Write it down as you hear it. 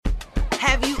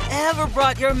Have you ever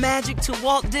brought your magic to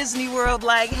Walt Disney World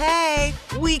like, hey,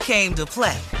 we came to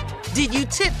play? Did you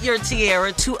tip your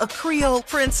tiara to a Creole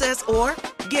princess or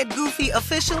get goofy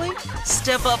officially?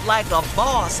 Step up like a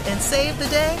boss and save the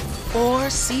day? Or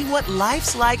see what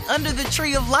life's like under the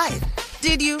tree of life?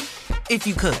 Did you? If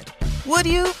you could. Would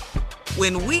you?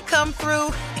 When we come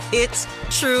through, it's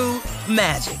true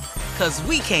magic. 'Cause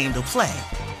we came to play.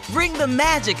 Bring the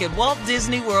magic at Walt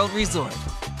Disney World Resort.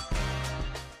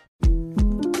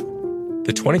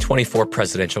 The 2024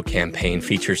 presidential campaign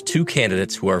features two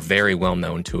candidates who are very well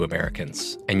known to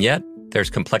Americans. And yet, there's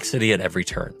complexity at every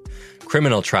turn.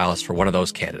 Criminal trials for one of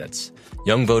those candidates.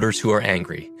 Young voters who are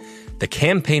angry. The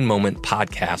Campaign Moment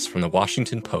podcast from the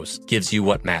Washington Post gives you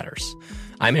what matters.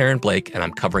 I'm Aaron Blake, and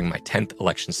I'm covering my 10th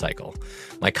election cycle.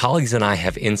 My colleagues and I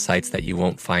have insights that you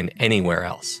won't find anywhere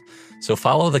else. So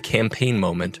follow The Campaign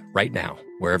Moment right now,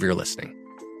 wherever you're listening.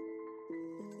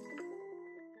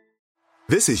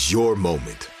 This is your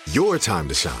moment, your time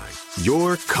to shine,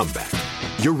 your comeback.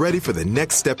 You're ready for the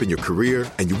next step in your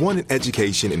career, and you want an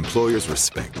education employers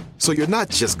respect. So you're not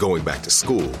just going back to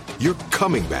school, you're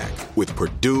coming back with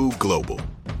Purdue Global.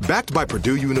 Backed by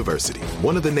Purdue University,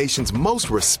 one of the nation's most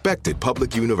respected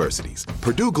public universities,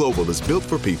 Purdue Global is built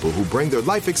for people who bring their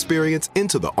life experience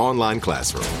into the online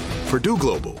classroom. Purdue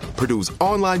Global, Purdue's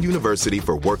online university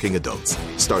for working adults.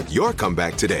 Start your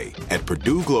comeback today at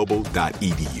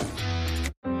purdueglobal.edu.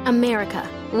 America.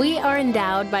 We are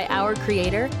endowed by our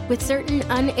Creator with certain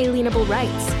unalienable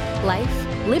rights: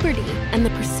 life, liberty, and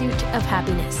the pursuit of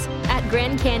happiness. At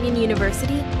Grand Canyon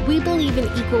University, we believe in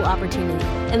equal opportunity,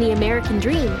 and the American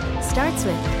dream starts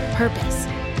with purpose.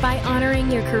 By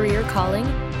honoring your career calling,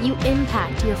 you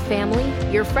impact your family,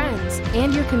 your friends,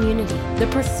 and your community. The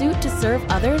pursuit to serve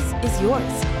others is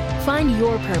yours. Find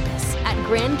your purpose at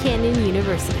Grand Canyon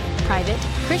University. Private,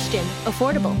 Christian,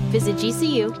 affordable. Visit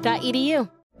gcu.edu.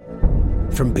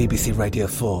 From BBC Radio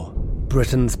 4,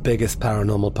 Britain's biggest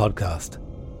paranormal podcast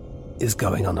is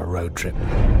going on a road trip.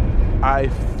 I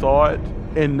thought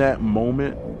in that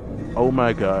moment, oh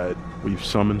my God, we've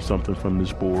summoned something from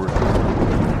this board.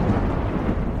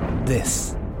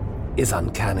 This is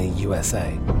Uncanny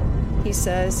USA. He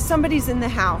says, somebody's in the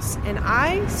house, and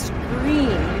I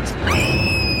screamed.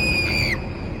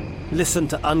 Listen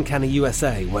to Uncanny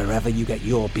USA wherever you get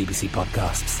your BBC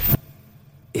podcasts,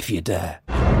 if you dare.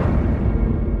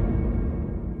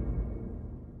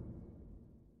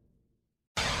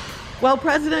 Well,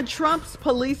 President Trump's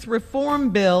police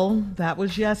reform bill, that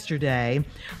was yesterday,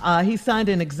 he signed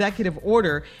an executive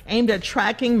order aimed at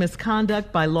tracking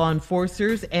misconduct by law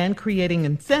enforcers and creating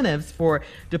incentives for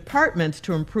departments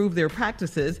to improve their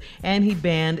practices, and he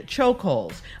banned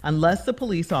chokeholds unless the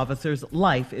police officer's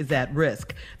life is at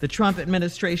risk. The Trump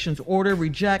administration's order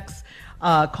rejects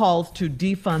calls to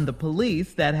defund the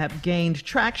police that have gained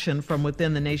traction from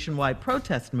within the nationwide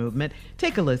protest movement.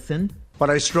 Take a listen. But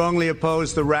I strongly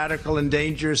oppose the radical and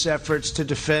dangerous efforts to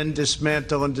defend,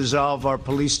 dismantle, and dissolve our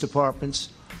police departments,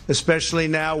 especially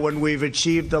now when we've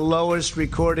achieved the lowest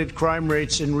recorded crime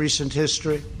rates in recent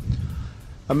history.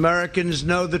 Americans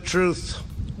know the truth.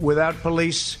 Without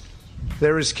police,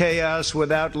 there is chaos.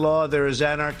 Without law, there is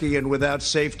anarchy. And without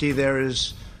safety, there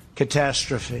is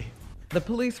catastrophe. The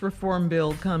police reform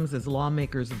bill comes as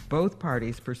lawmakers of both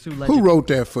parties pursue legislation. Who wrote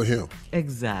that for him?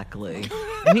 Exactly.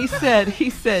 And he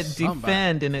said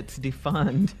defend and it's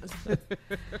defund.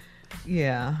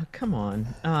 Yeah, come on.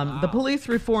 The police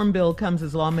reform bill comes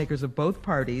as lawmakers of both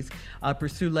parties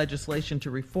pursue legislation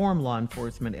to reform law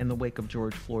enforcement in the wake of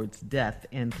George Floyd's death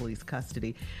in police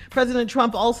custody. President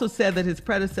Trump also said that his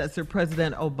predecessor,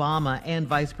 President Obama, and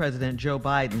Vice President Joe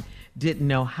Biden didn't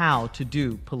know how to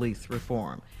do police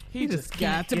reform. He just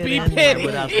got to be petty.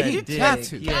 He got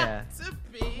to. Yeah.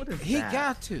 He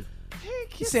got to.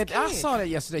 He said, I saw that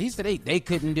yesterday. He said they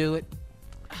couldn't do it.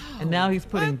 And now he's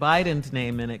putting Biden's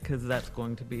name in it because that's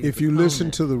going to be. If you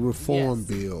listen to the reform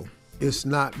bill, it's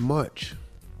not much.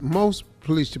 Most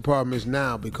police departments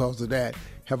now, because of that,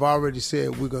 have already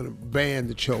said we're going to ban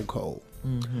the chokehold.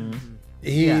 Mm-hmm.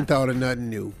 He ain't thought of nothing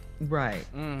new. Right.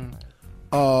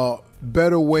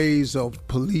 Better ways of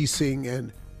policing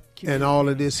and all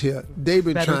of this here. They've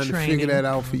been trying to figure that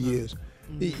out for years.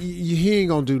 He ain't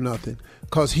going to do nothing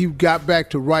because he got back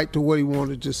to what he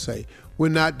wanted to say. We're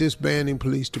not disbanding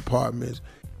police departments.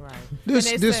 Right.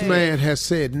 This man has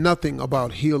said nothing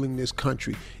about healing this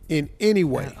country in any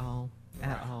way.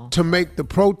 At all. To make the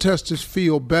protesters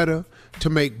feel better, to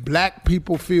make black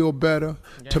people feel better,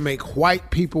 to make white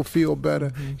people feel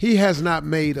better. Mm-hmm. He has not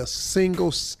made a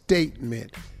single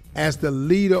statement as the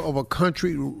leader of a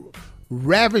country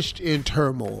ravished in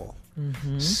turmoil.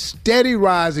 Steady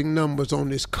rising numbers on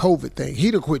this COVID thing.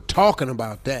 He'd have quit talking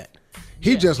about that.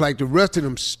 He just like the rest of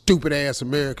them stupid-ass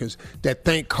Americans that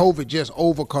think COVID just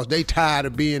over because they tired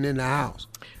of being in the house.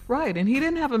 Right, and he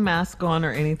didn't have a mask on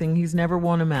or anything. He's never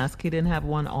worn a mask. He didn't have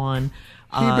one on.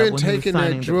 He been taking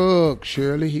that drug,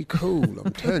 Shirley. He cool,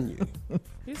 I'm telling you.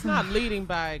 He's not leading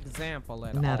by example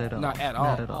at all. Not at all. Not at all.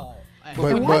 Not at all.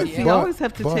 But why does he always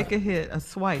have to take a hit, a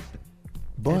swipe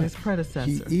at his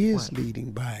predecessor? He is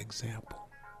leading by example.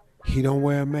 He don't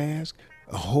wear a mask.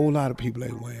 A whole lot of people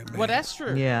ain't wearing masks. Well, that's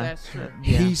true. Yeah. That's true.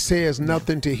 He says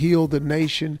nothing to heal the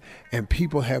nation, and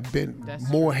people have been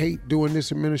more hate during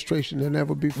this administration than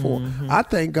ever before. I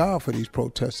thank God for these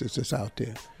protesters that's out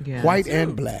there. Yeah. White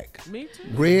and black. Me too.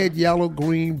 Red, yellow,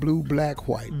 green, blue, black,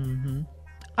 white.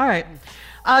 All right.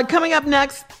 Coming up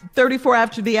next, 34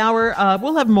 after the hour,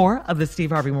 we'll have more of the Steve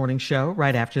Harvey Morning Show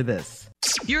right after this.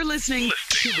 You're listening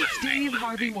to the Steve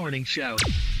Harvey Morning Show.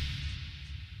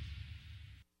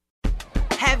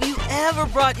 Have you ever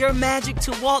brought your magic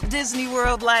to Walt Disney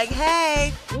World like,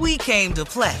 hey, we came to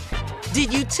play?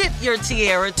 Did you tip your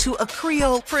tiara to a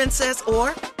Creole princess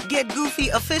or get goofy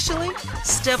officially?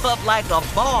 Step up like a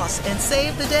boss and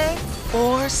save the day?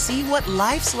 Or see what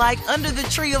life's like under the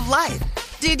tree of life?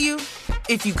 Did you?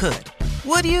 If you could.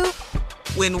 Would you?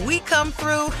 When we come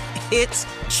through, it's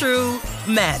true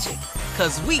magic.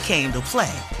 'Cause we came to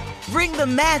play. Bring the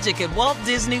magic at Walt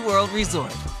Disney World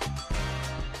Resort.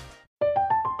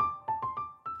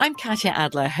 I'm Katya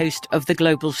Adler, host of The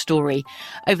Global Story.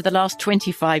 Over the last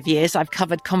 25 years, I've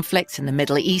covered conflicts in the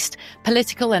Middle East,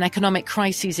 political and economic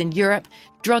crises in Europe,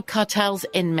 drug cartels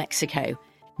in Mexico.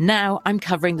 Now I'm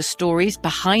covering the stories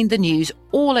behind the news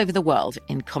all over the world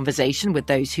in conversation with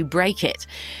those who break it.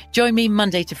 Join me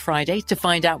Monday to Friday to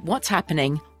find out what's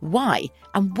happening, why,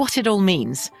 and what it all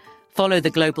means. Follow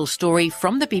The Global Story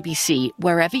from the BBC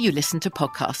wherever you listen to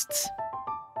podcasts.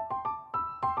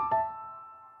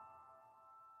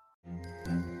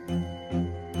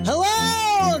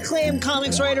 Hello, acclaimed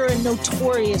comics writer and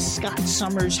notorious Scott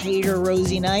Summers hater,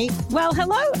 Rosie Knight. Well,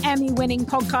 hello, Emmy-winning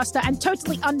podcaster and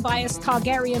totally unbiased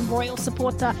Targaryen royal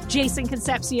supporter, Jason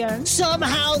Concepcion.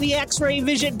 Somehow the X-Ray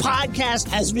Vision podcast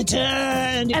has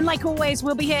returned. And like always,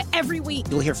 we'll be here every week.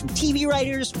 You'll hear from TV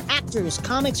writers, actors,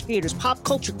 comics creators, pop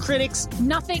culture critics.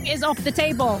 Nothing is off the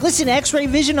table. Listen to X-Ray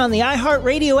Vision on the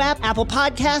iHeartRadio app, Apple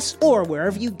Podcasts, or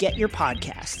wherever you get your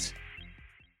podcasts.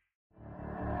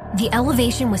 The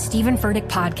Elevation with Stephen Furtick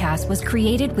podcast was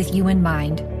created with you in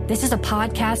mind. This is a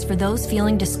podcast for those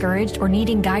feeling discouraged or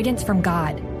needing guidance from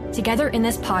God. Together in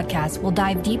this podcast, we'll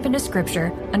dive deep into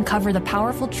Scripture, uncover the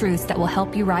powerful truths that will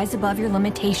help you rise above your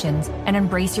limitations and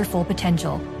embrace your full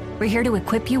potential. We're here to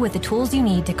equip you with the tools you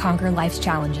need to conquer life's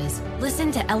challenges.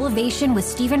 Listen to Elevation with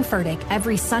Stephen Furtick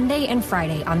every Sunday and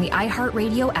Friday on the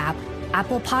iHeartRadio app,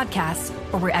 Apple Podcasts,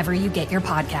 or wherever you get your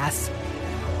podcasts.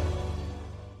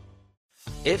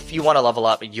 If you want to level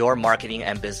up your marketing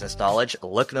and business knowledge,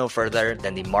 look no further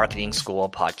than the Marketing School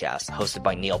podcast, hosted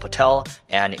by Neil Patel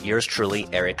and yours truly,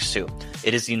 Eric Su.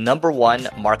 It is the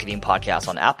 #1 marketing podcast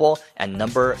on Apple and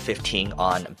number 15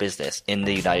 on business in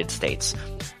the United States.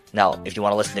 Now, if you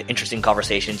want to listen to interesting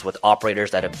conversations with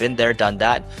operators that have been there, done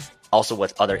that, also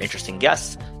with other interesting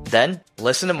guests, then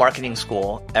listen to Marketing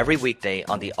School every weekday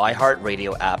on the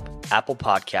iHeartRadio app, Apple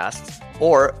Podcasts,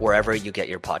 or wherever you get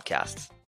your podcasts.